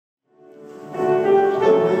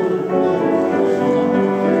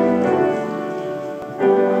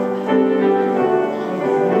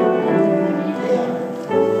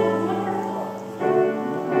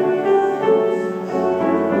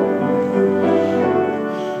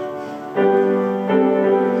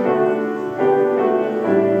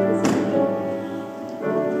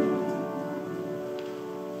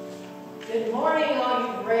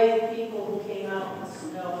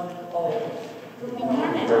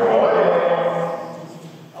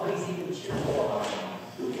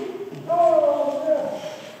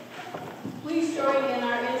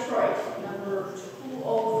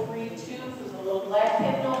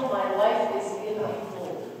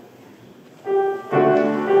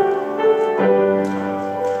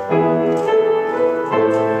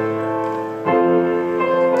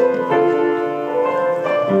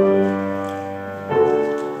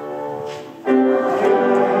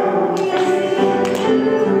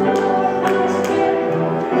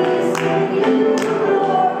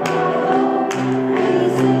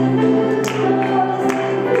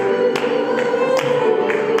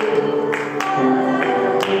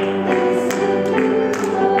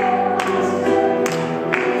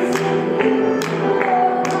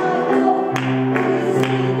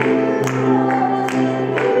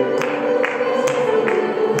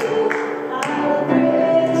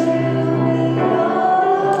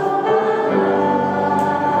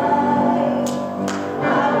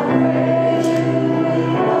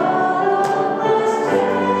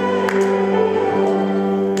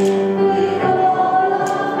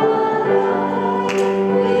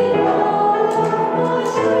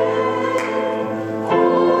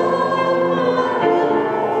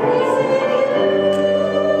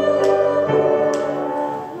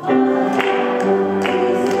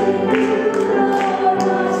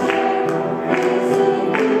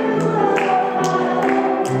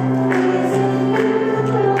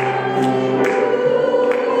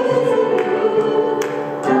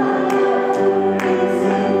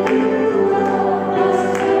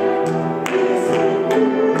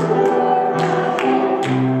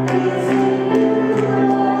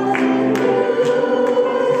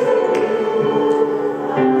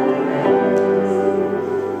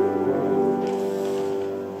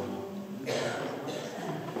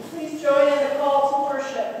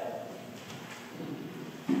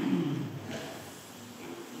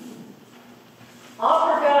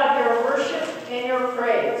your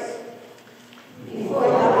praise. Before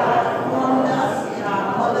God formed us in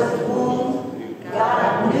our mother's womb,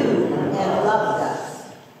 God knew and loved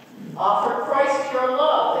us. Offer Christ your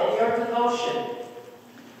love and your devotion.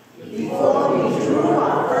 Before we drew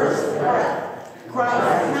our first breath,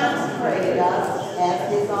 Christ consecrated us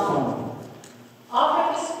as his own.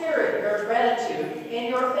 Offer the Spirit your gratitude and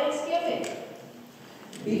your thanksgiving.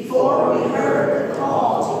 Before we heard the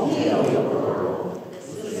call to heal the world,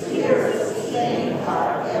 the Spirit sustained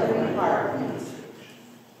our every heartbeat.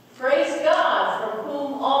 Praise God, from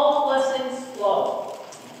whom all blessings flow.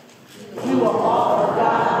 You will offer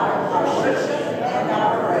God our worship and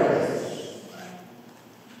our praise.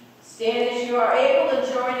 Stand as you are able and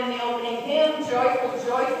join in the opening hymn, Joyful,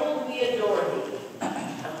 Joyful, We Adore Thee.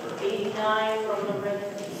 Number 89 from the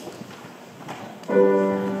Red.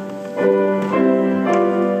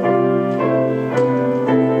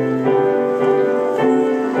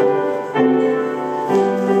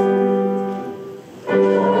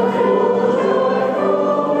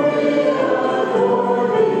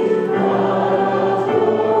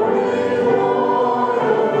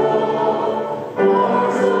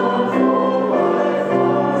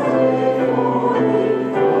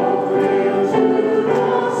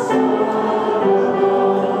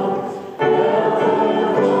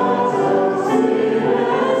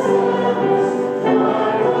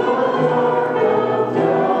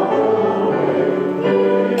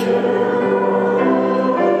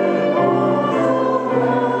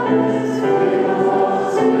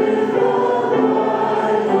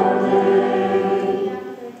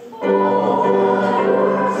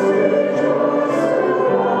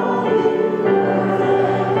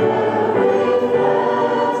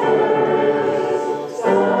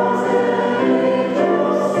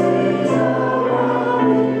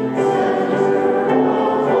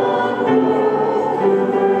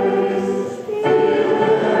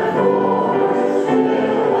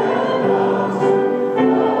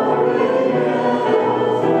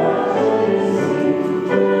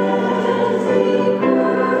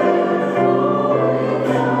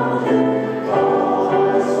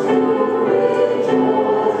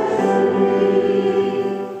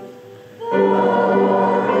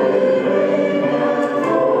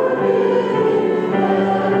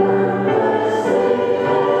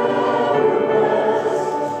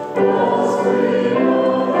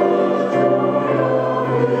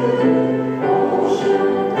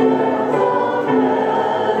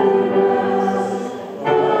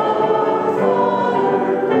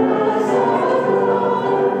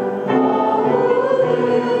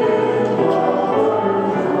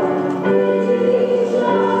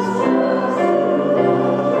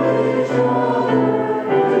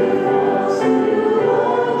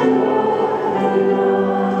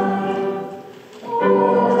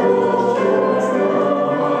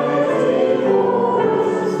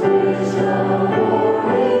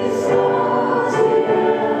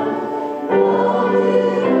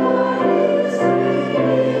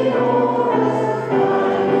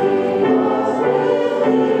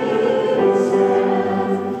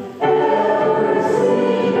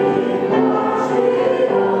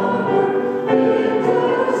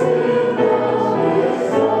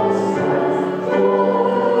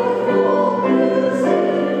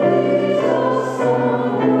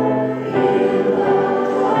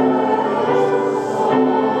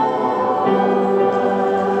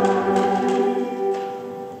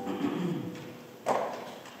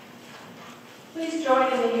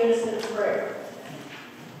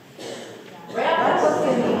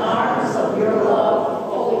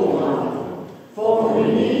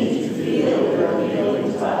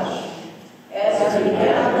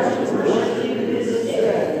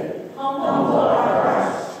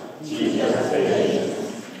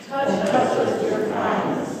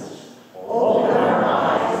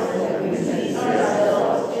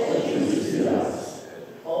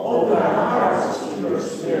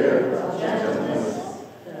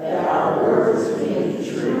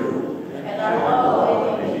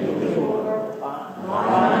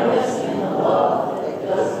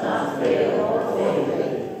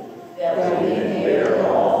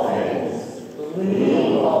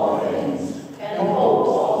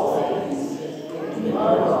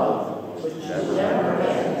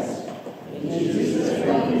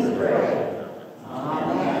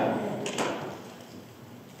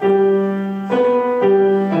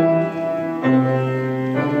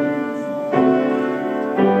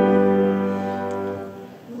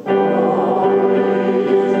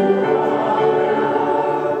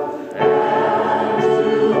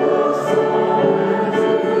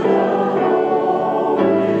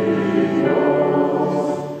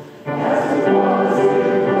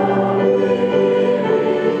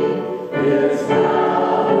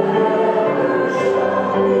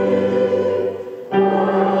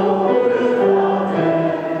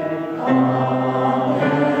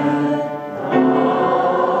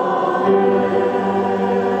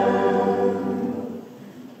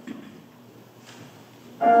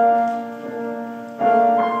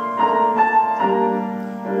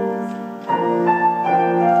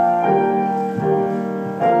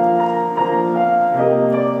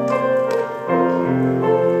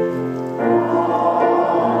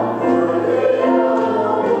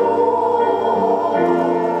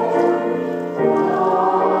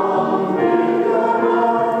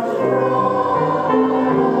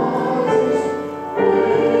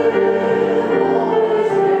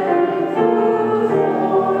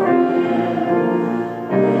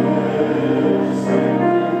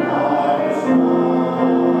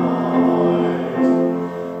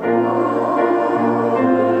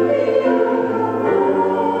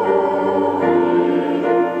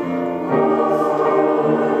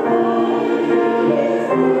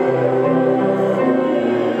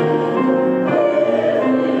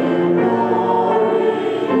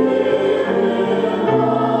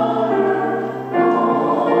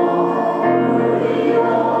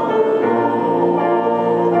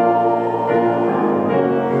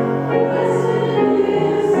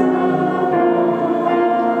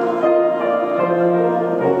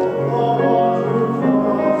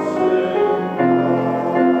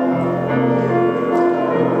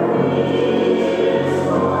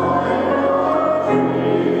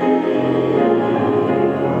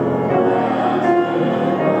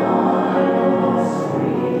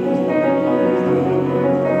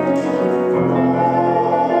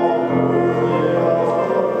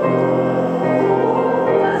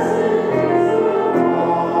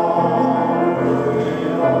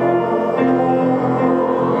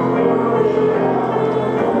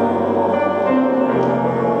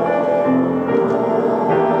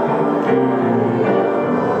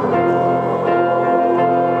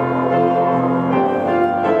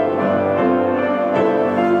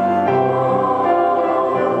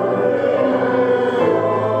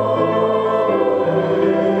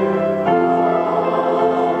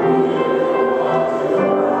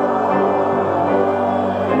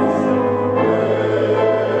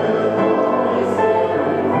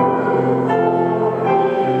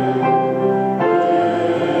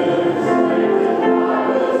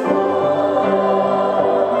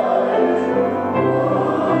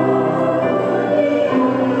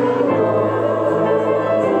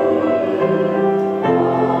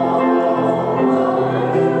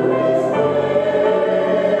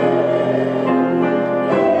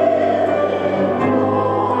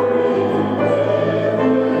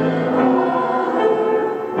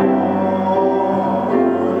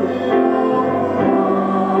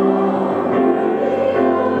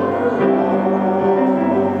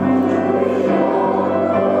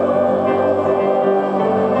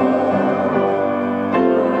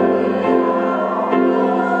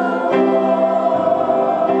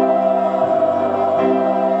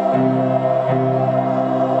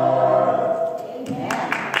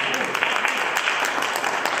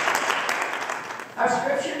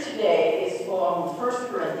 from 1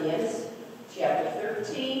 Corinthians chapter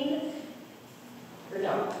 13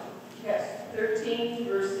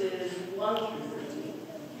 verses 1 through 13.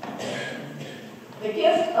 The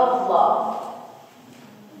gift of love.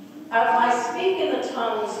 If I speak in the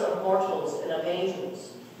tongues of mortals and of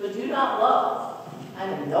angels, but do not love,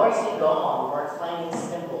 I'm a noisy gong or a clanging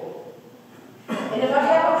cymbal. And if I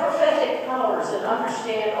have prophetic powers and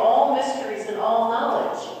understand all mysteries and all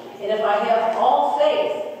knowledge, and if I have all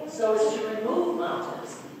faith so as to remove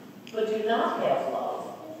mountains, but do not have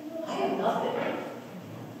love, I am nothing.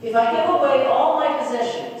 If I give away all my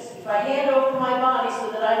possessions, if I hand over my body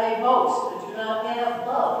so that I may boast, but do not have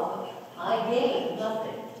love, I gain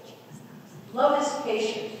nothing. Love is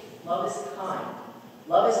patient. Love is kind.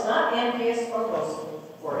 Love is not envious or boastful,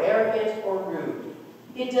 or arrogant or rude.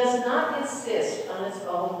 It does not insist on its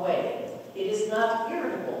own way. It is not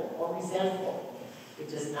irritable or resentful. It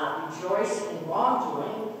does not rejoice in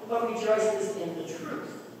wrongdoing, but rejoices in the truth.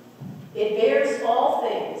 It bears all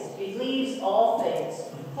things, believes all things,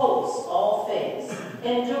 hopes all things,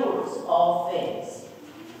 endures all things.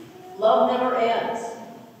 Love never ends.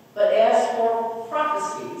 But as for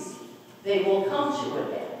prophecies, they will come to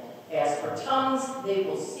an end. As for tongues, they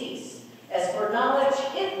will cease. As for knowledge,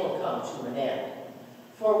 it will come to an end.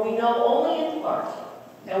 For we know only in part,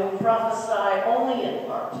 and we prophesy only in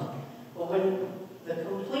part. But when the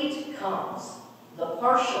complete comes, the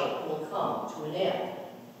partial will come to an end.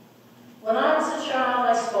 When I was a child,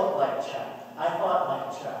 I spoke like a child. I thought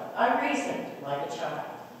like a child. I reasoned like a child.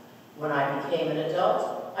 When I became an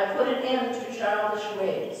adult, I put an end to childish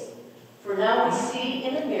ways. For now we see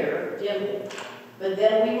in a mirror dimly, but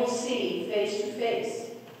then we will see face to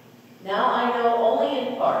face. Now I know only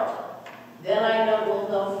in part, then I will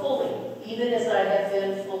know fully, even as I have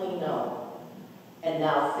been fully known. And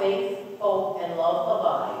now faith, hope, and love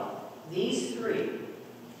abide, these three,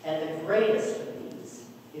 and the greatest of these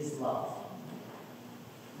is love.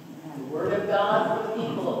 The word of God for the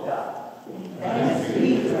people of God. Thanks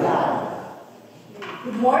be to God.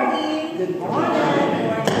 Good morning. Good morning.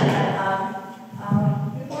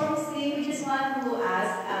 Before we sing, we just want to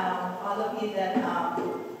ask all of you that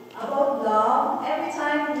about love. Every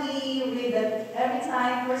time we read that,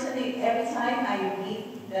 personally, every time I read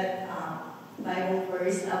that Bible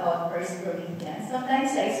verse about 1 Corinthians,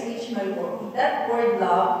 sometimes I switch that word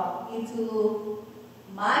love into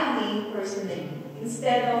my name personally.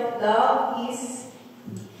 Instead of love is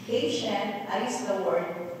patient, I use the word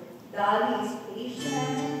Dolly is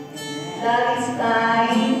patient, Dolly is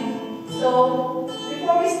kind. So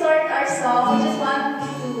before we start our song, we just want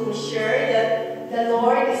to share that the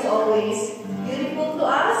Lord is always beautiful to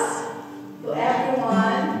us, to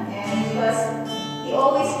everyone, and because He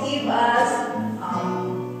always gives us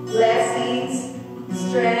blessings,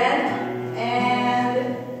 strength,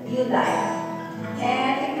 and new life.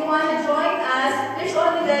 And if you want to join us, there's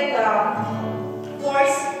only like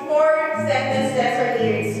four sentences or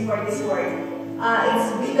lyrics for this word.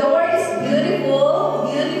 The word is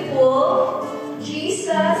beautiful, beautiful.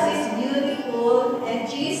 Jesus is beautiful, and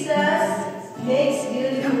Jesus makes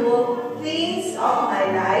beautiful things of my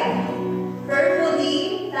life.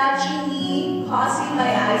 Carefully touching me, causing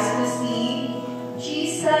my eyes to see.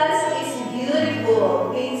 Jesus is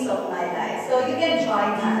beautiful things of my life. So you can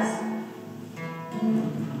join us.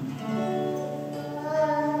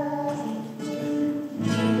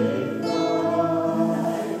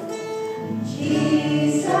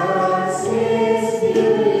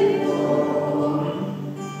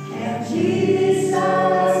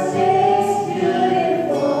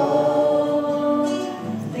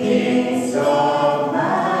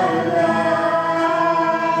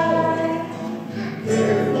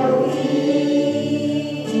 Carefully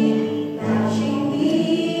touching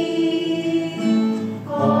me.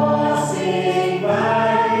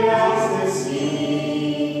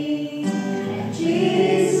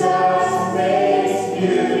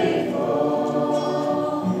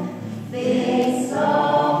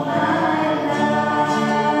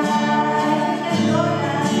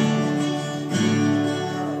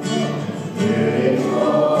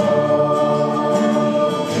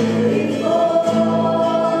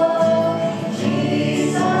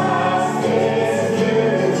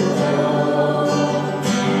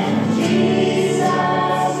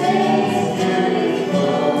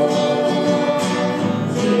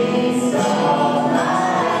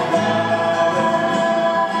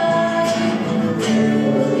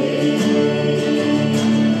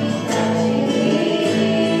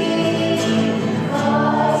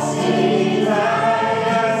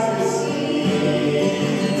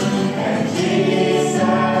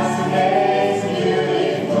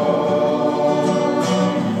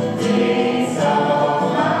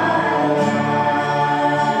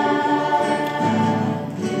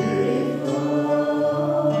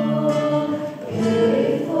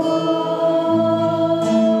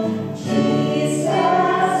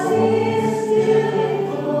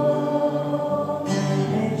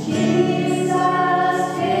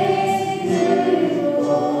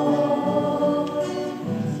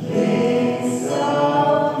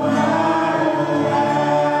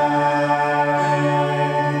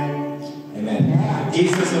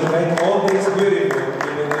 will make all things beautiful,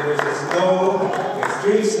 even when there's snow,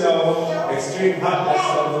 extreme snow, extreme hotness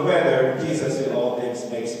of the weather. Jesus in all things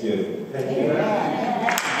makes beautiful. Thank you.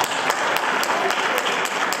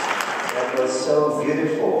 That was so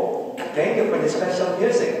beautiful. Thank you for the special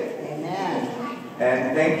music. Amen.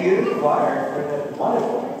 And thank you, choir, for the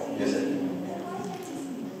wonderful music.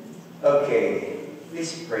 Okay,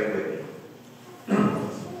 please pray with me.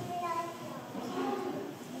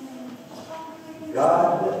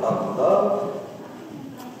 God of love,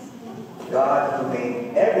 God who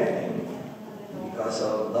made everything because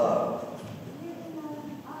of love.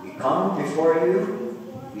 We come before you,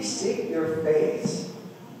 we seek your face.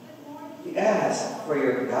 We ask for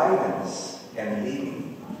your guidance and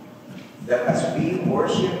leading, that as we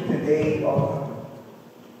worship today, O God,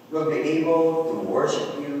 we'll be able to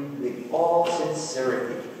worship you with all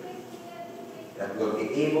sincerity, that we'll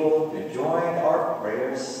be able to join our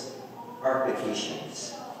prayers, our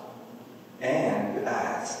petitions, and to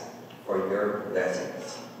ask for your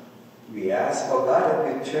blessings. We ask, O God, that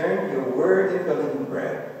you turn your word into living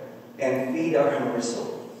bread and feed our hungry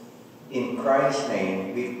soul. In Christ's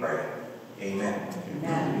name we pray. Amen.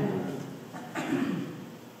 Amen.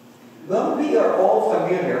 Well, we are all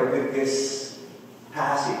familiar with these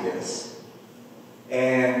passages,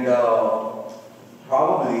 and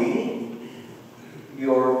probably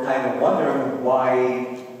you're kind of wondering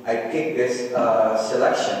why I picked this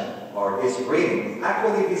selection or this reading.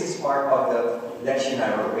 Actually, this is part of the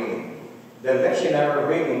lectionary reading. The lectionary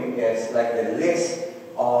reading is like the list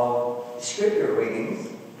of scripture readings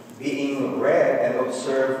being read and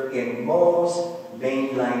observed in most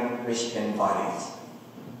mainline Christian bodies.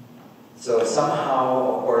 So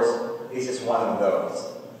somehow, of course, this is one of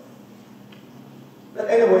those. But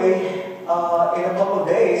anyway, in a couple of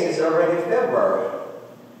days, it's already February.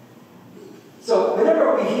 So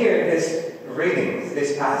whenever we hear this reading,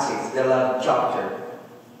 this passage, the love chapter,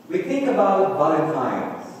 we think about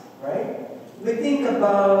Valentine's, right? We think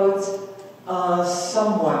about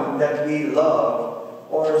someone that we love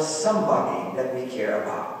or somebody that we care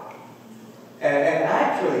about. And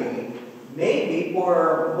actually, maybe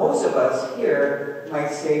for most of us here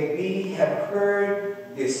might say we have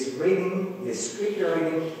heard this reading, this scripture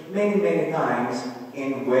reading, many times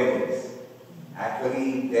in weddings.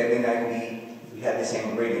 Actually, Debbie and I, we had the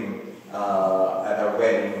same reading at our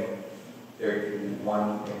wedding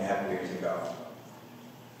 31.5 years ago.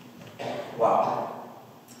 Wow.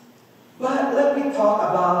 But let me talk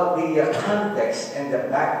about the context and the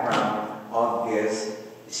background of this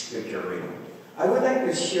scripture reading. I would like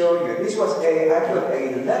to show you, this was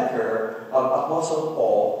actually a letter of Apostle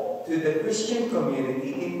Paul to the Christian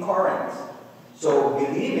community in Corinth. So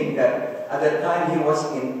believing that at the time he was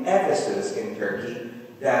in Ephesus in Turkey,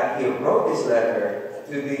 that he wrote this letter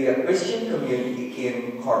to the Christian community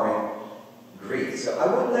in Corinth, Greece. So I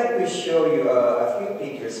would like to show you a few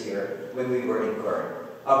pictures here when we were in Corinth.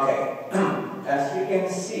 Okay, as you can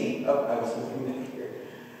see, I was looking at here.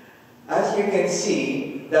 As you can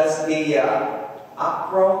see, that's the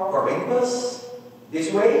Acrocorinthus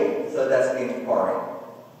this way, so that's in Corinth.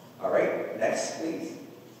 All right, next please.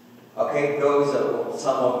 Okay, those are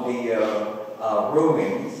some of the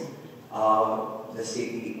ruins of the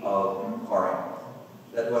city of Corinth.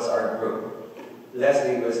 That was our group.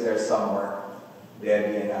 Leslie was there somewhere.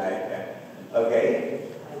 Debbie and I. Okay.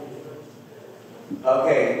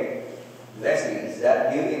 Okay. Leslie, is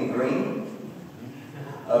that you in green?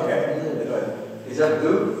 Okay. Is that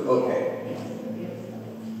blue? Okay.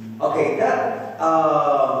 Okay, that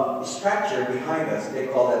structure behind us, they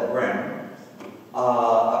call that brim.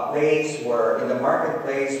 A place where, in the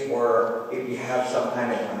marketplace, where if you have some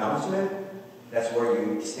kind of announcement, that's where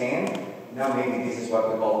you stand. Now maybe this is what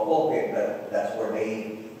we call pulpit, but that's where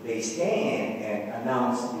they stand and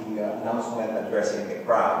announce the announcement addressing the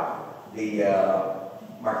crowd, the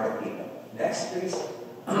market people. Next, please.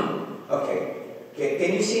 Okay.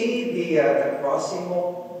 Can you see the cross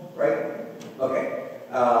symbol, right? Okay.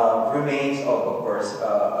 Remains of course,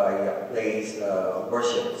 a place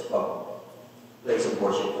place of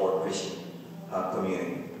worship for Christian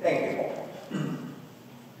community. Thank you, Paul.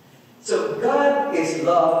 So God is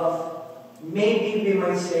love. Maybe we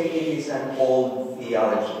might say it is an old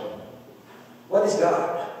theology. What is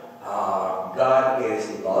God? God is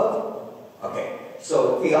love. Okay.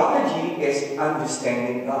 So theology is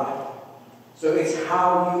understanding God. So it's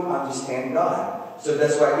how you understand God. So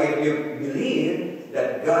that's why if you believe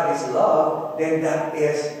that God is love, then that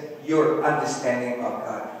is your understanding of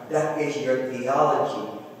God. That is your theology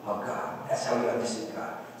of God. That's how you understand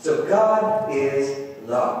God. So God is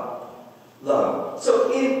love. Love.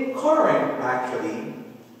 So in Corinth, actually,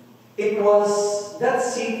 that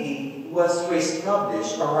city was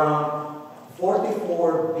reestablished around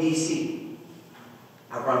 44 BC.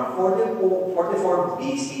 Around 44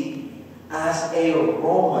 BC as a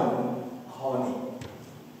Roman colony.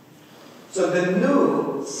 So the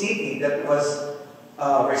new city that was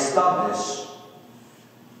reestablished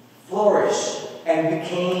flourished and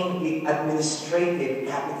became the administrative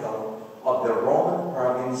capital of the Roman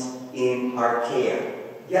province in Achaia,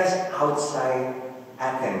 just outside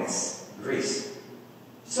Athens, Greece.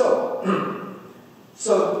 So,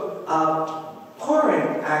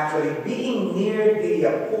 Corinth, actually being near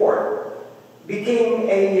the port, became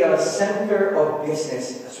a center of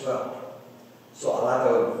business as well. So a lot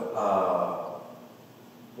of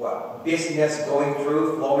business flowing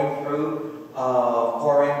through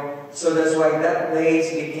Corinth. So that's why that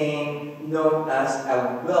place became known as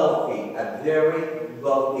a very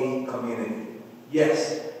wealthy community.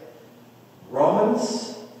 Yes,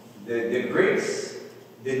 Romans, the Greeks,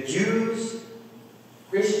 the Jews,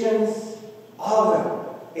 Christians, all of them.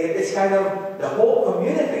 It's kind of the whole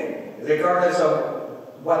community, regardless of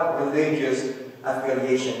what religious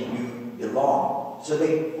affiliation you belong. So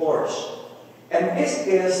they flourish. And this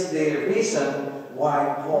is the reason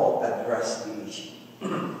why Paul addressed the issue.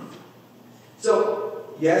 So,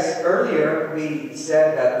 yes, earlier we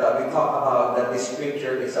said that we talked about that this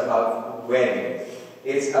scripture is about wedding.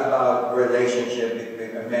 It's about relationship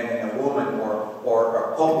between a man and a woman or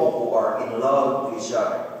a couple who are in love with each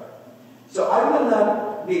other. So I will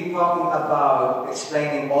not be talking about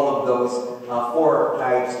explaining all of those 4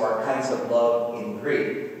 types or kinds of love in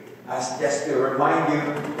Greek. As just to remind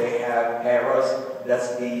you, they have eros,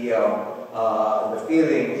 that's the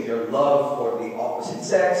feeling, your love for the opposite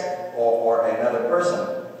sex or another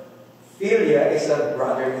person. Philia is a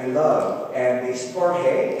brotherly love, and the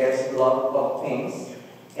storge is love of things,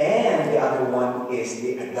 and the other one is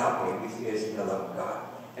the agape, which is the love of God.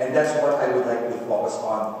 And that's what I would like to focus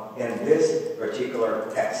on in this particular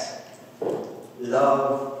text.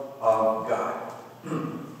 Love of God.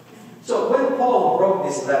 So when Paul wrote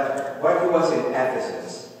this letter, while he was in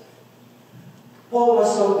Ephesus, Paul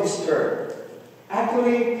was so disturbed.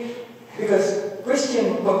 Actually, because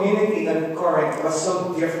Christian community in Corinth was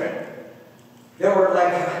so different. They were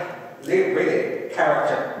like really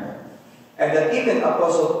character. And that even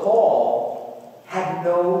Apostle Paul had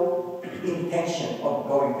no intention of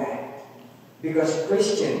going back. Because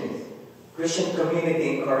Christian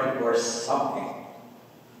community in Corinth were something.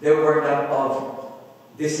 They were not of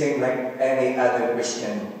the same like any other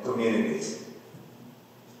Christian communities.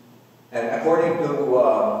 And according to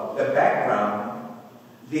the background,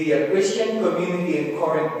 the Christian community in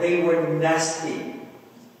Corinth, they were nasty.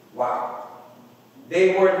 Wow.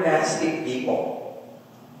 They were nasty people.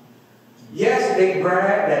 Yes, they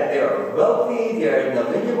brag that they are wealthy, they are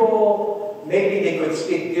knowledgeable, maybe they could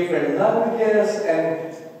speak different languages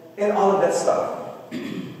and all of that stuff.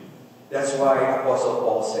 That's why Apostle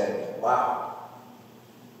Paul said, wow,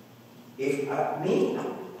 if me,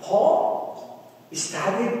 Paul,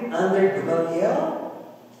 studied under Gamaliel,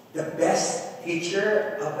 the best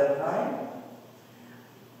teacher of the time,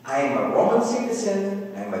 I am a Roman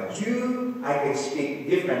citizen, I'm a Jew, I can speak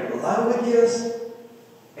different languages,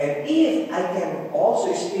 and if I can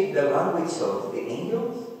also speak the language of the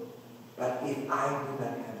angels, but if I do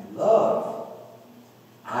not have love,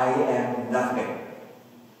 I am nothing.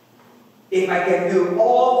 If I can do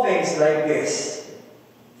all things like this,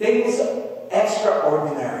 things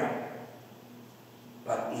extraordinary,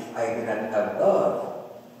 but if I do not have love,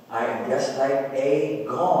 I am just like a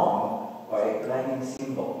gong or a clanging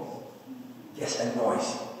cymbal, just a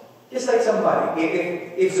noise. Just like somebody,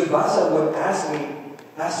 if Zubasa would ask me,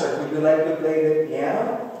 Pastor, would you like to play the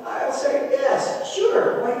piano? I'll say, yes,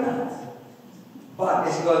 sure, why not? But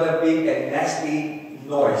it's going to be a nasty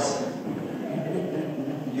noise.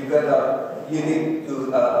 You need to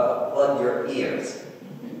plug your ears.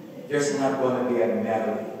 There's not going to be a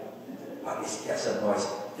melody, but it's just a noise.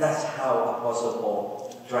 That's how Apostle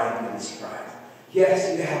Paul trying to describe.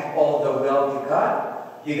 Yes, you have all the wealth you got.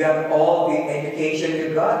 You got all the education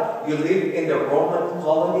you got. You live in the Roman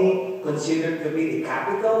colony, considered to be the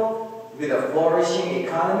capital, with a flourishing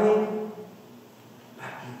economy.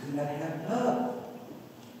 But you do not have love.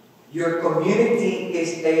 Your community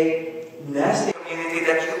is a nasty community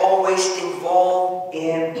that you always involved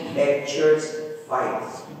in a church fight.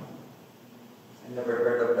 I never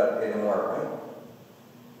heard of that anymore, right?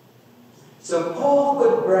 So Paul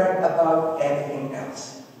could brag about anything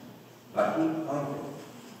else, but he pointed,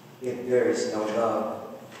 if there is no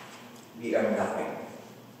love, we are nothing.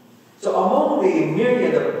 So among the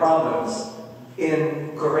myriad of problems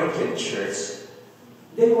in Corinthian church,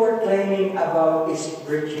 they were claiming about a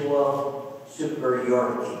spiritual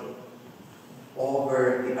superiority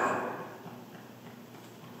over the other.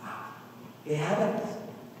 Wow. It happens.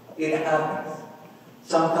 It happens.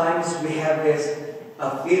 Sometimes we have this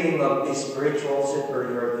feeling of a spiritual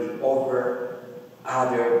superiority over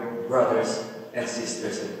other brothers and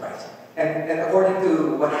sisters in Christ. And according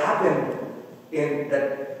to what happened in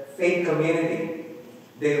that faith community,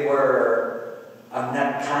 they were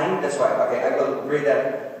not kind. That's why, okay, I will read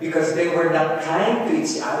that. Because they were not kind to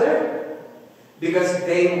each other. Because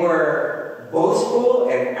they were boastful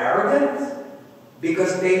and arrogant.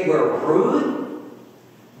 Because they were rude.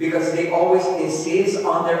 Because they always insist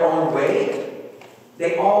on their own way.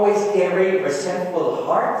 They always carry resentful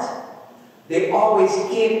hearts. They always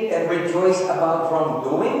keep and rejoice about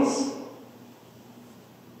wrongdoings.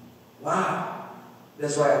 Wow.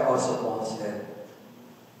 That's why Apostle Paul said,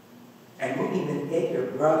 and you even take your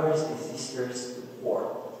brothers and sisters to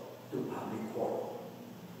court, to public court.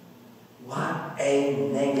 What a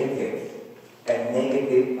negative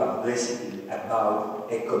publicity about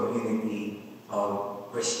a community of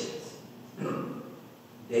Christians.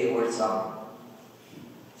 They were some.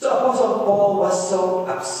 So Apostle Paul was so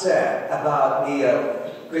upset about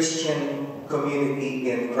the Christian community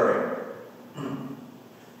in Corinth.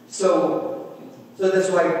 So that's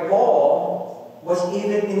why Paul was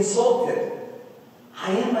even insulted.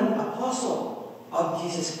 I am an apostle of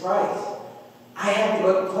Jesus Christ. I have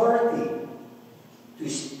the authority to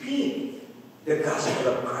speak the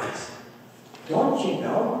gospel of Christ. Don't you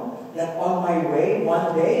know that on my way,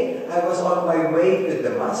 one day, I was on my way to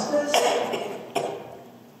Damascus?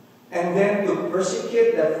 And then to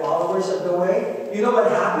persecute the followers of the way. You know what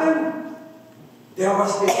happened? There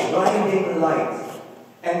was this blinding light.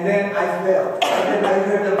 And then I fell. And then I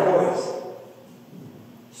heard a voice.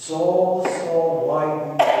 Saul, Saul, why do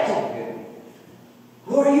you persecute me?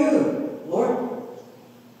 Who are you, Lord?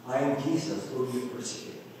 I am Jesus, whom you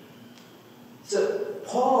persecute. So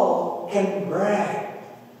Paul can brag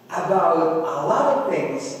about a lot of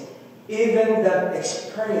things, even that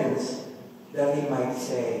experience that he might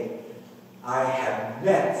say, I have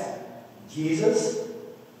met Jesus,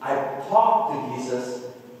 I've talked to Jesus,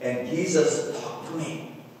 and Jesus talked to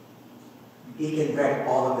me. He can brag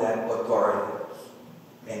all of that authority.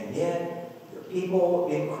 And yet, the people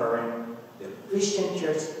in Corinth, the Christian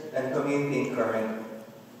church and community in Corinth,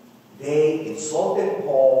 they insulted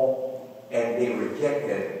Paul and they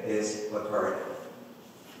rejected his authority.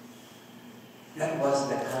 That was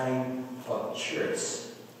the kind of church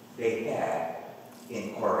they had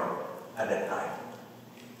in Corinth at that time.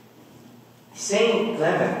 Saint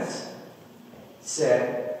Clement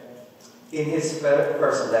said in his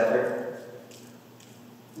first letter,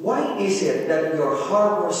 why is it that you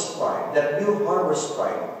harbor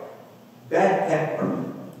strife, bad temper,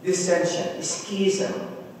 dissension, schism,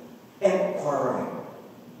 and quarreling?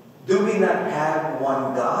 Do we not have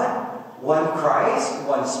one God, one Christ,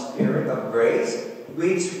 one Spirit of grace,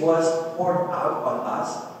 which was poured out on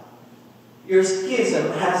us? Your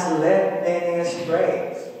schism has led many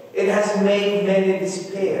astray. It has made many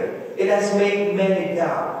despair. It has made many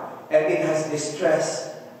doubt. And it has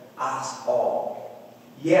distressed us all.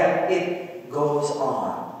 Yet it goes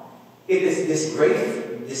on. It is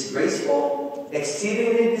disgraceful,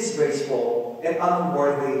 exceedingly disgraceful, and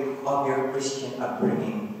unworthy of your Christian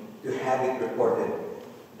upbringing to have it reported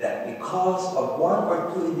that because of one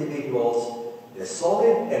or two individuals, the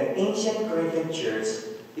solid and ancient Corinthian church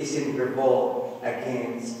is in revolt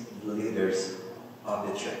against the leaders of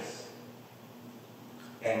the church.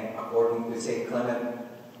 And according to St. Clement,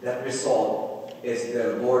 that result is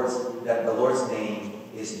that the Lord's name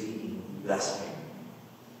is being blasphemed.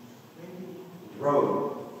 Wrote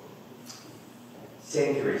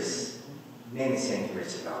many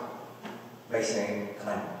centuries ago, by St.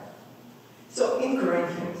 Clement. So in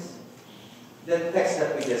Corinthians, the text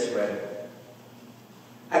that we just read,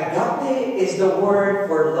 agape is the word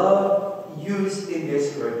for love used in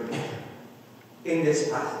this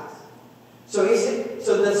passage. So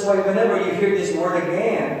that's why whenever you hear this word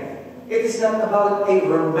again, it is not about a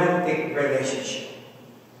romantic relationship.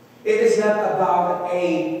 It is not about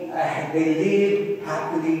they live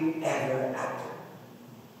happily ever after.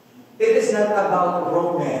 It is not about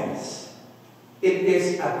romance. It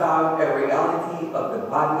is about a reality of the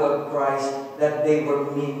body of Christ that they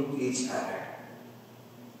were mean to each other.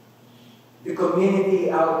 The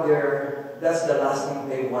community out there, that's the last thing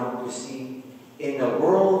they want to see in a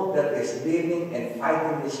world that is living and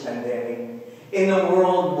fighting this pandemic, in a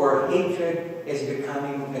world where hatred is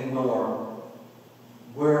becoming a norm,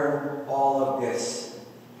 where all of this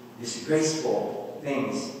disgraceful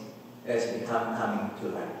things has become coming to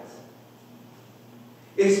light.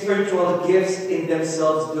 Spiritual gifts in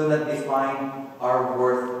themselves do not define our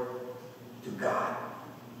worth to God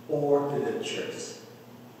or to the church.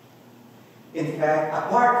 In fact,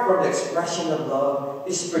 apart from the expression of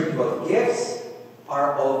love, spiritual gifts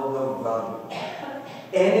are of no value.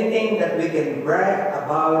 Anything that we can brag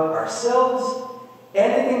about ourselves,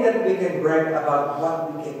 anything that we can brag about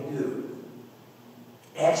what we can do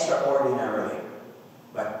extraordinarily,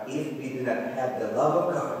 but if we do not have the love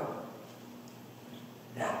of God,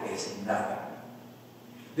 that is nothing.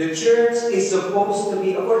 The church is supposed to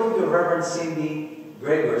be, according to Reverend Cindy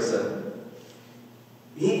Gregerson,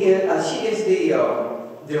 she is the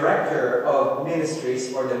director of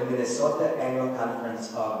ministries for the Minnesota Annual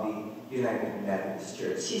Conference of the United Methodist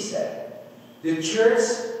Church. She said, the church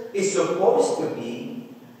is supposed to be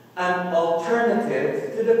an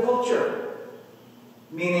alternative to the culture.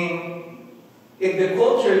 Meaning, if the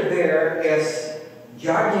culture there is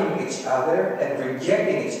judging each other and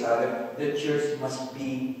rejecting each other, the church must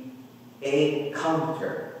be a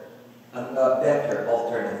counter, a better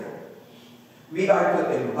alternative. We are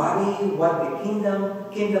to embody what the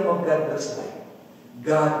kingdom of God looks like.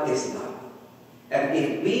 God is love. And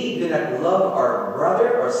if we do not love our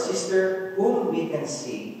brother or sister whom we can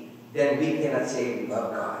see, then we cannot say we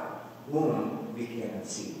love God, whom we cannot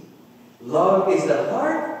see. Love is the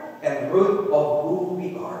heart and root of who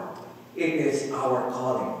we are. It is our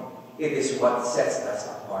calling. It is what sets us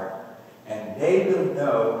apart. And they will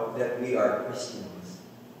know that we are Christians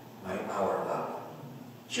by our love.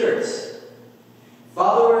 Church,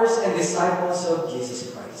 followers and disciples of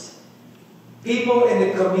Jesus Christ, people in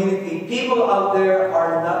the community, people out there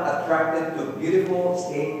are not attracted to beautiful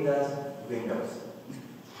stained glass windows.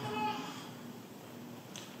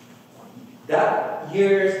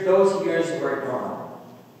 Those years were gone.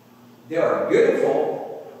 They are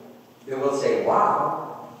beautiful. They will say,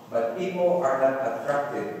 wow, but people are not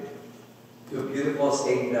attracted to beautiful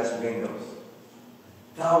stained glass windows,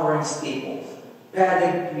 towering steeples,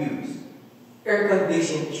 padded pews,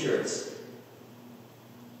 air-conditioned churches.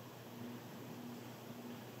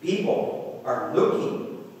 People are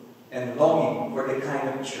looking and longing for the kind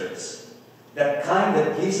of church, that kind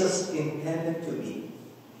that Jesus intended to be.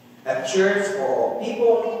 A church for all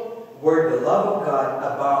people, where the love of God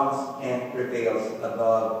abounds and prevails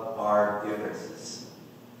above our differences.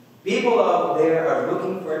 People out there are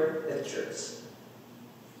looking for a church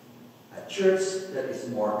that is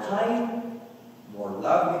more kind, more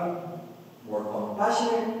loving, more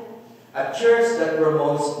compassionate, a church that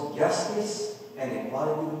promotes justice and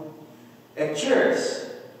equality, a church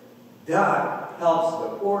that helps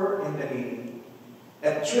the poor and the needy,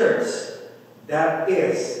 a church that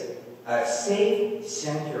is a safe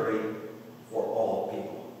sanctuary for all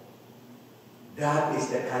people. That is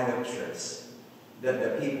the kind of church that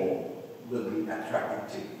the people will be attracted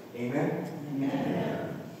to. Amen?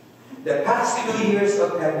 Amen. The past 2 years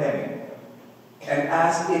of pandemic, and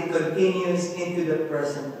as it continues into the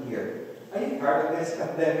present year. Are you part of this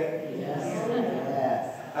pandemic?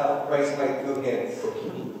 Yes. I'll raise my 2 hands.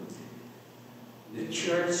 The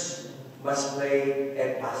church must play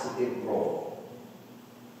a positive role.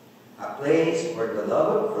 A place where the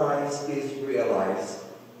love of Christ is realized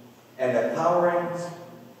and towering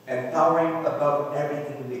above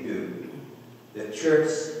everything we do. The church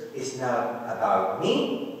is not about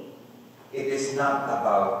me. It is not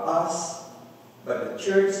about us. But the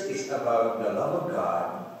church is about the love of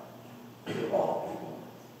God to all people.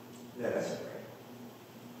 Let us pray.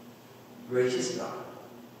 Gracious God,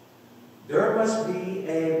 there must be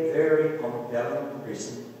a very compelling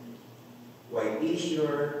reason why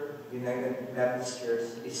Shore United Methodist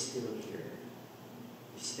Church is still here.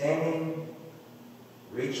 Standing,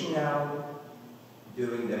 reaching out,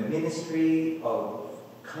 doing the ministry of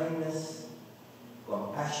kindness,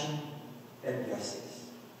 compassion, and justice.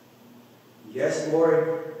 Yes,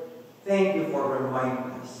 Lord, thank you for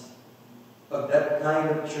reminding us of that kind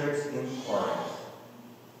of church in Corinth.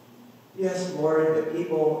 Yes, Lord, the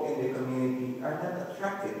people in the community are not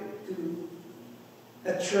attracted to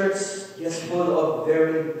a church just full of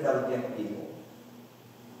very intelligent people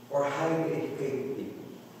or highly educated people.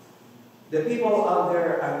 The people out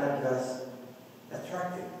there are not just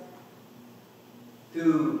attracted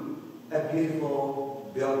to a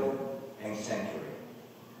beautiful building and sanctuary.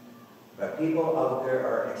 But people out there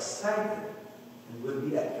are excited and will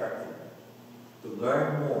be attracted to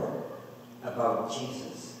learn more about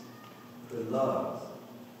Jesus, who loves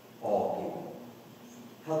all people.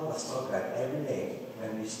 Help us, oh God, every day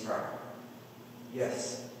when we strive.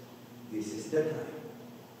 Yes, this is the time,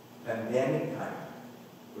 pandemic time,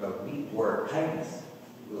 where kindness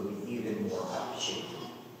will be even more appreciated.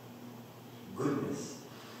 Goodness,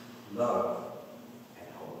 love, and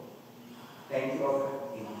hope. Thank you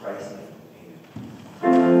all in Christ's name.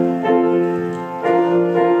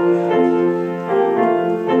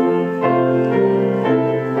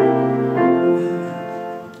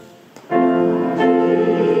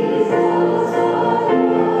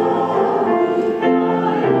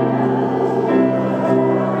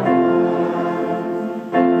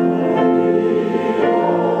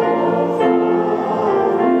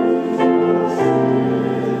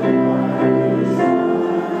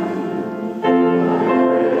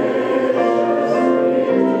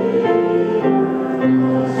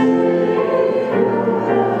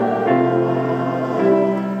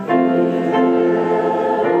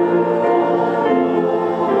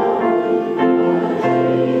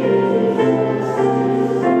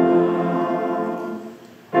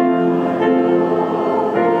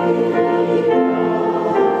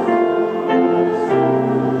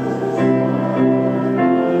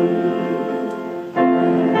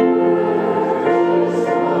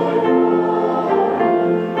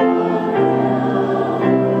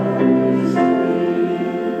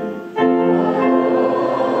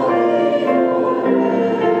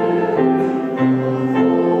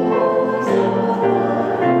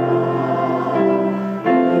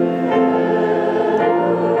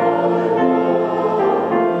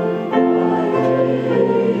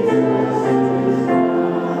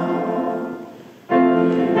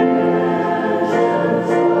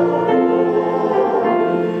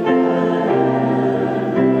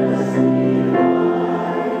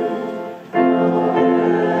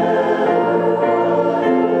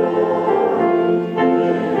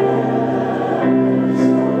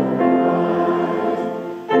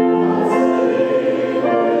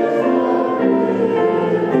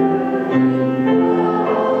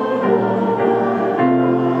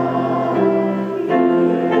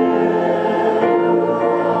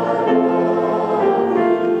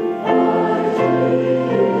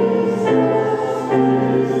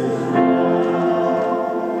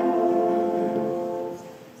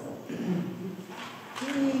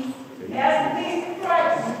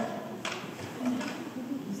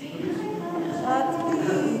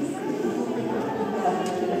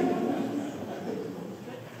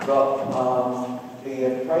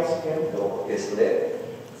 The Christ candle is lit.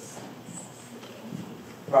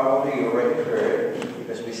 Probably you already heard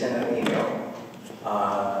because we sent an email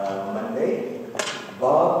Monday.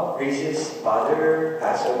 Bob, Chris's father,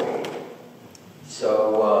 passed away.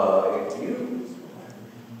 So if you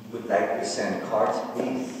would like to send cards,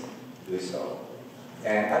 please do so.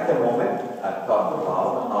 And at the moment, I've talked to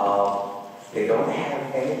Bob. They don't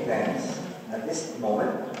have any plans at this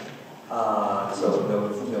moment. So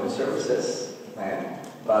no services planned,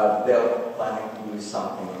 but they're planning to do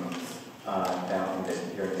something down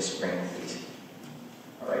during the spring season.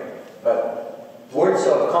 All right, but words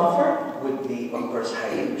of comfort would be, of course,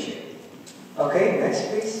 highly appreciated. Okay, next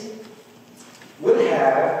please. We'll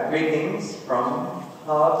have greetings from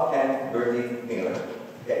Bob and Burlingham Miller.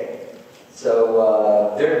 Okay,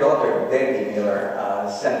 so their daughter Debbie Miller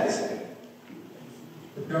sent this to me.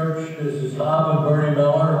 The church, this is Bob and Bernie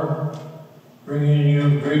Miller, bringing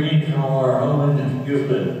you greetings from our home in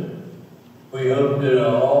Houston. We hope that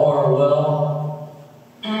all are well.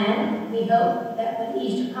 And we hope that when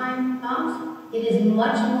Easter time comes, it is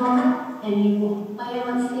much warmer and you will plan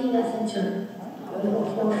on seeing us in church. We look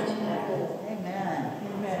forward to that. Amen.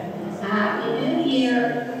 Amen. Happy New Year.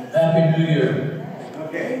 Happy New Year.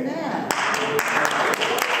 Okay. Amen.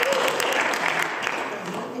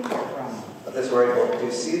 But that's where I hope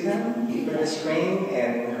to see them, through the screen,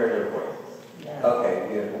 and hear their voice. Okay,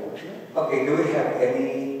 beautiful. Okay, do we have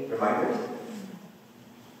any reminders?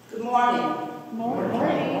 Good morning.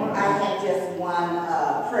 Morning. I have just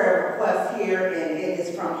one prayer request here, and it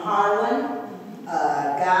is from Harlan.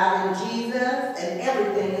 God and Jesus, and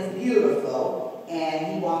everything is beautiful, and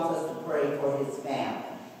he wants us to pray for his family.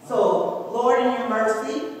 So, Lord, in your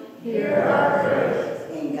mercy, Hear our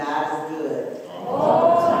prayers. And God is good.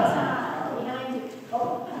 All the time. Behind you.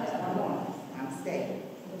 I'm staying.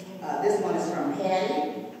 This one is from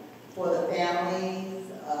Patti for the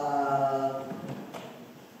families of,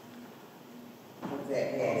 what's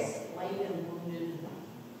that, Patti?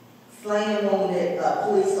 Slain and wounded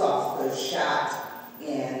police officers shot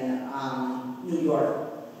in New York.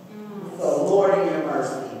 So, Lord, in your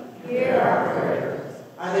mercy. Hear our prayers.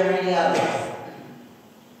 Are there any others?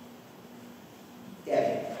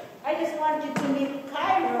 Debbie. I just want you to meet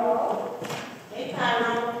Cairo, Hey,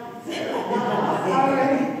 Cairo.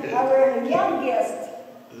 our youngest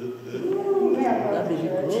member of the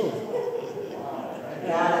church.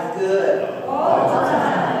 God is good. All the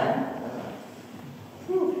time.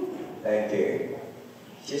 Thank you.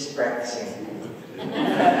 Just practicing.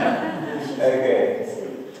 Okay.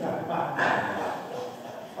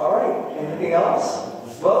 All right. Anything else?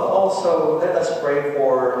 Well, also, let us pray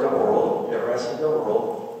for the world, the rest of the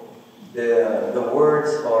world. The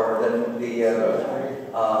words or the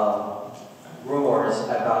rumors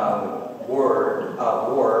about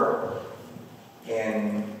war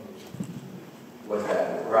in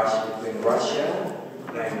between Russia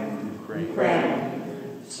and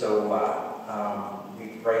Ukraine. So we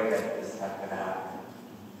pray that this is not going to happen.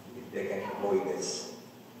 If they can avoid this.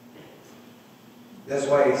 That's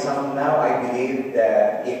why now I believe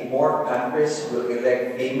that if more countries will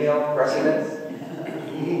elect female presidents,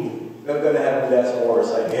 we're going to have less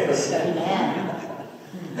wars, I guess.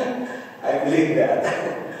 I believe that.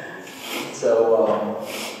 So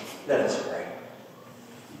let us pray.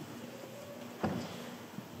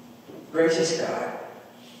 Gracious God,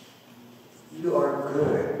 you are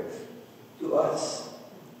good to us,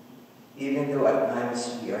 even though at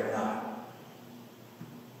times we are not.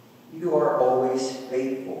 You are always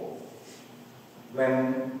faithful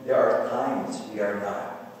when there are times we are not.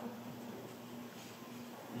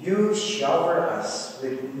 You shower us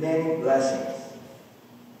with many blessings,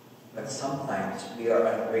 but sometimes we are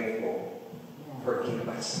ungrateful. Forgive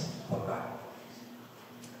us, oh God.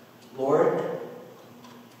 Lord,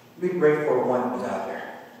 we pray for one another.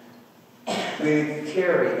 We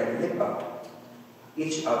carry and lift up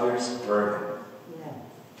each other's burden.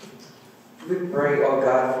 We pray, oh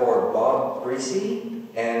God, for Bob Priddy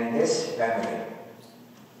and his family,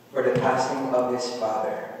 for the passing of his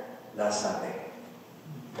father last Sunday.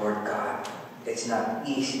 Lord God, it's not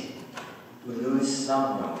easy to lose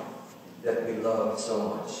someone that we love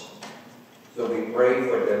so much. So we pray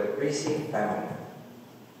for the Priddy family,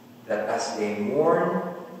 that as they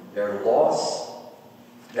mourn their loss,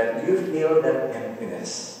 that you fill that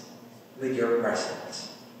emptiness with your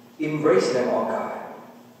presence. Embrace them, oh God.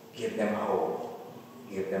 Give them hope.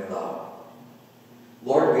 Give them love.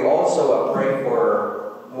 Lord, we also pray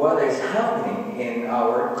for what is happening in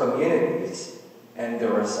our communities and the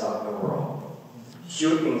rest of the world.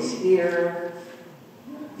 Shootings here,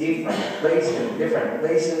 different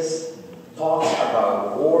places, talks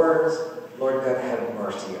about wars. Lord God, have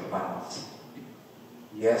mercy upon us.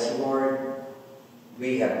 Yes, Lord,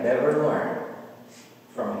 we have never learned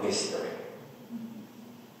from history.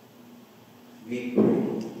 We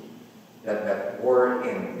pray that war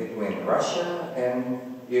between Russia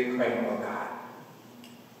and Ukraine, oh God,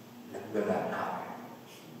 that will not happen.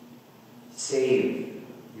 Save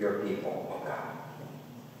your people, oh God.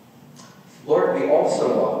 Lord, we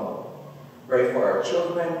also pray for our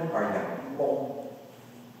children, our young people.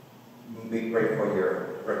 We pray for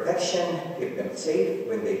your protection. Keep them safe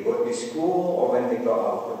when they go to school or when they go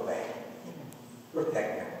out to play.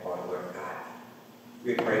 Protect them, oh Lord God.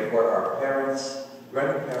 We pray for our parents,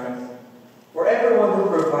 grandparents, for everyone who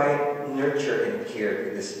provide nurture and care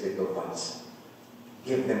to these little ones.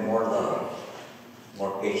 Give them more love,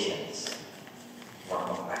 more patience, more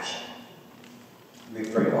compassion. We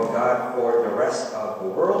pray, oh God, for the rest of the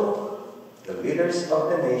world, the leaders of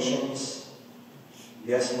the nations.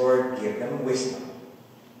 Yes, Lord, give them wisdom.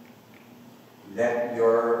 Let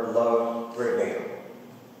your love prevail.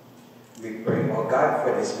 We pray, oh God,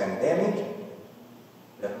 for this pandemic,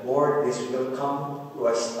 that, Lord, this will come to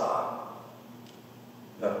a stop.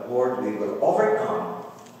 That, Lord, we will overcome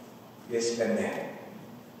this pandemic,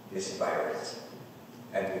 this virus.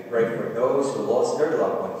 And we pray for those who lost their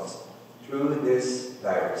loved ones through this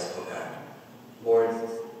virus, oh God. Lord,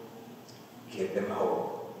 give them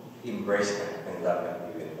hope, embrace them, and love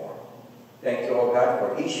them even more. Thank you, oh God,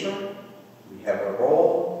 for Easter. We have a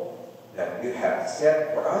role that you have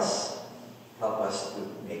set for us. Help us to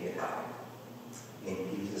make it happen. In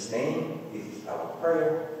Jesus' name, this is our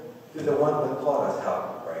prayer to the one who taught us how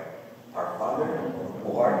to pray. Our Father,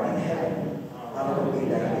 who art in heaven, hallowed be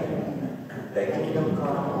thy name. Thy kingdom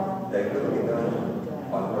come, thy will be done,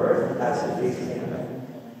 on earth as it is in heaven.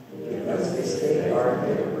 Give us this day our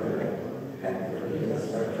daily bread, and forgive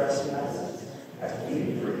us our trespasses, as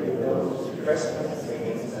we forgive those who trespass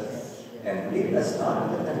against us. And lead us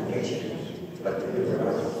not into temptation, but deliver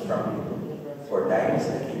us from evil. For thine is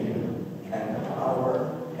the kingdom, and the power,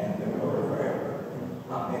 and the glory forever.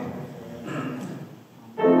 Amen.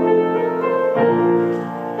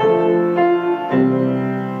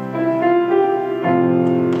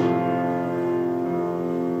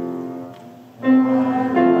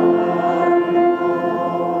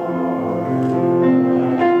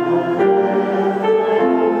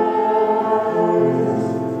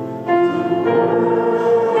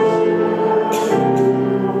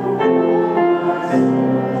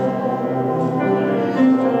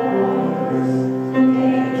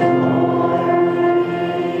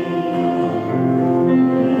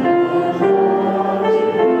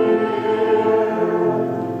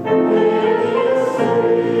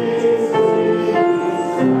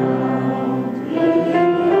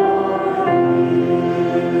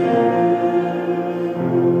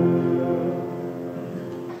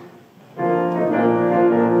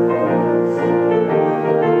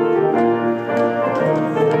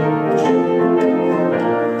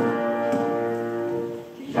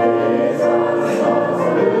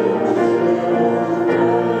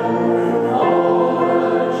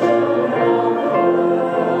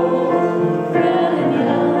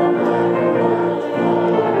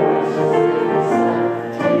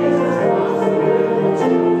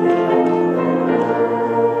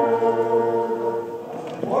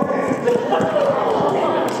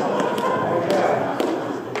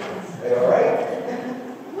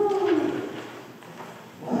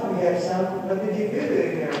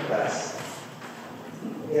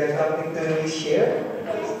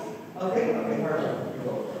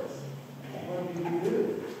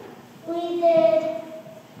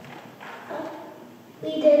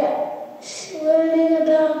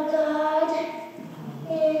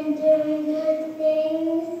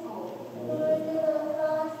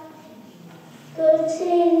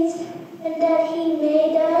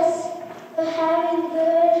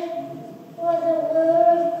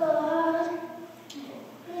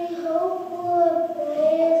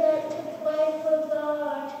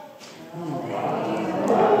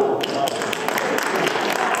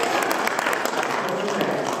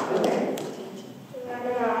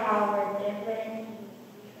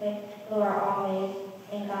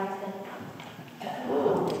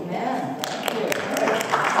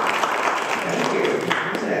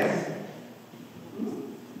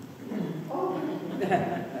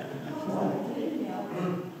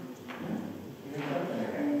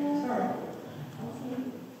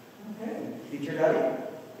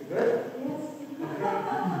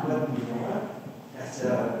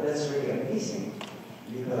 that's really amazing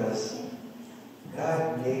because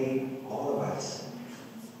God made all of us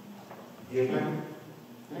different.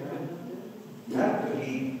 Not to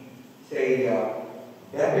be, say,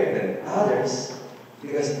 better than others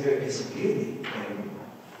because there is beauty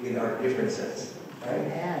in our differences.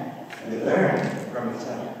 Right? We learn from each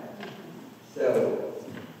other. So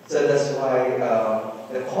that's why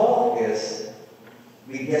the call is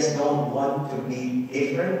we just don't want to be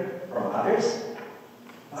different from others,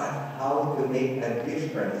 but how to make a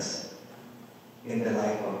difference in the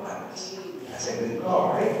life of others. That's a good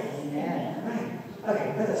call, right? Amen. Right.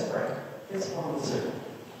 Okay, let us pray. Let's follow the circle.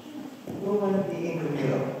 We want to be in the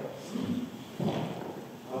middle.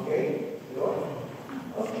 Okay, Lord?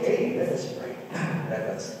 Okay, let us pray. Let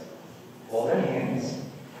us hold our hands.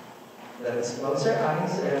 Let us close our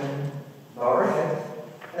eyes and bow our head.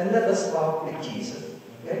 And let us talk with Jesus.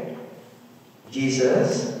 Okay?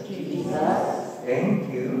 Jesus,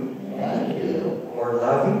 thank you for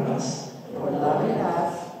loving us.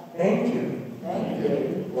 Thank you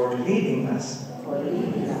for leading us.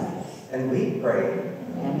 And we pray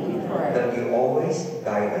that you always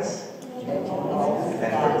guide us and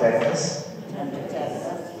protect us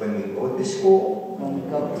when we go to school,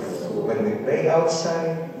 when we play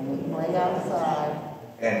outside,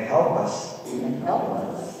 and help us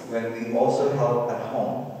when we also help at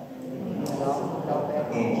home.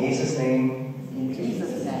 In Jesus' name,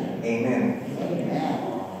 amen.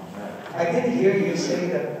 I didn't hear you say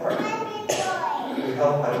that part. We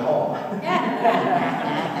help at home.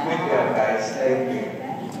 Good job, guys. Thank you.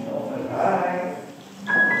 Bye.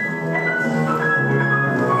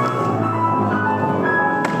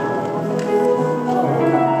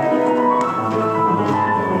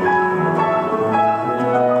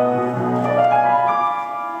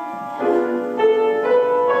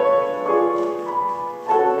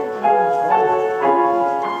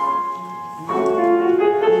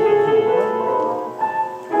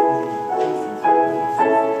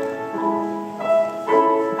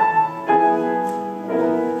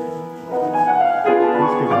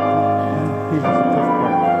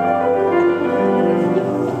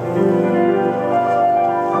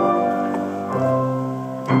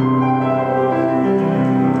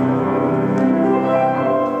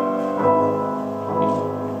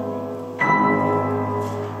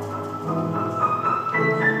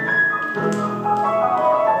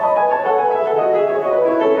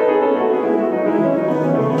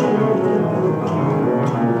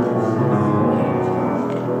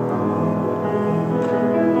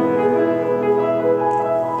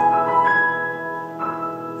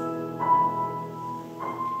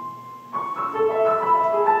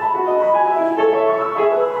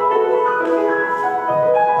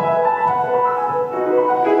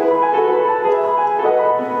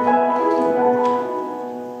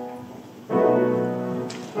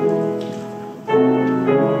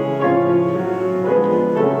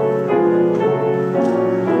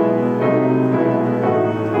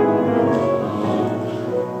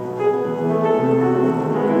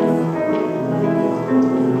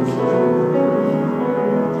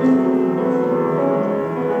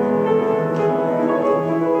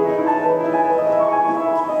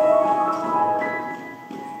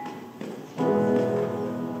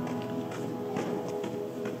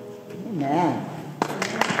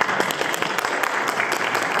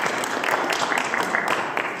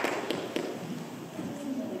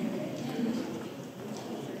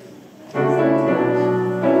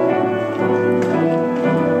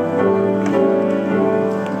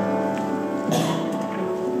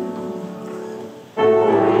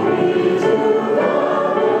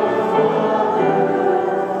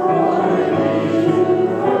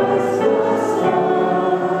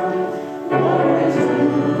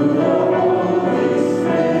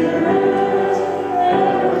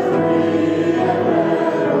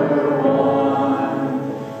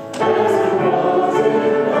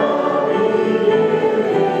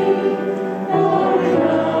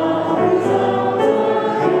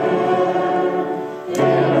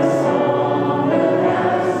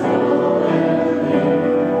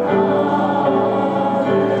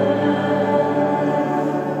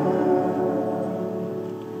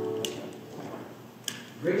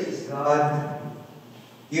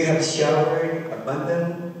 You have showered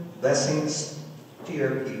abundant blessings to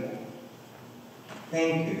your people.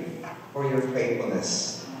 Thank you for your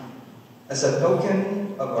faithfulness. As a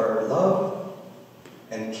token of our love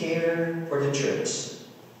and care for the church,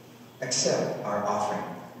 accept our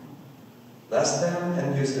offering. Bless them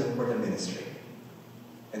and use them for the ministry.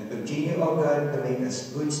 And continue, O God, to make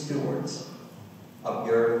us good stewards of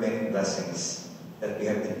your many blessings that you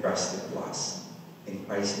have entrusted to us. In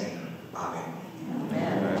Christ's name, amen.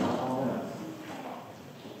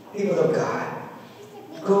 People of God,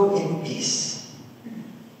 go in peace.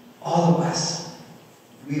 All of us,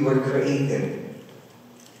 we were created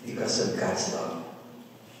because of God's love.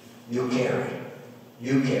 We carry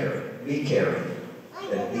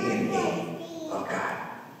the DNA of God.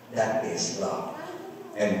 That is love.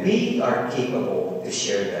 And we are capable to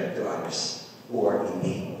share that to others who are in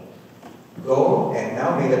need. Go, and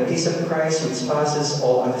now may the peace of Christ, which passes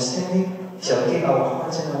all understanding, shall keep our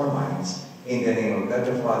hearts and our minds. In the name of God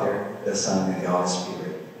the Father, the Son, and the Holy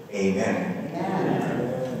Spirit. Amen.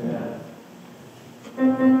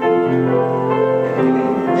 Amen.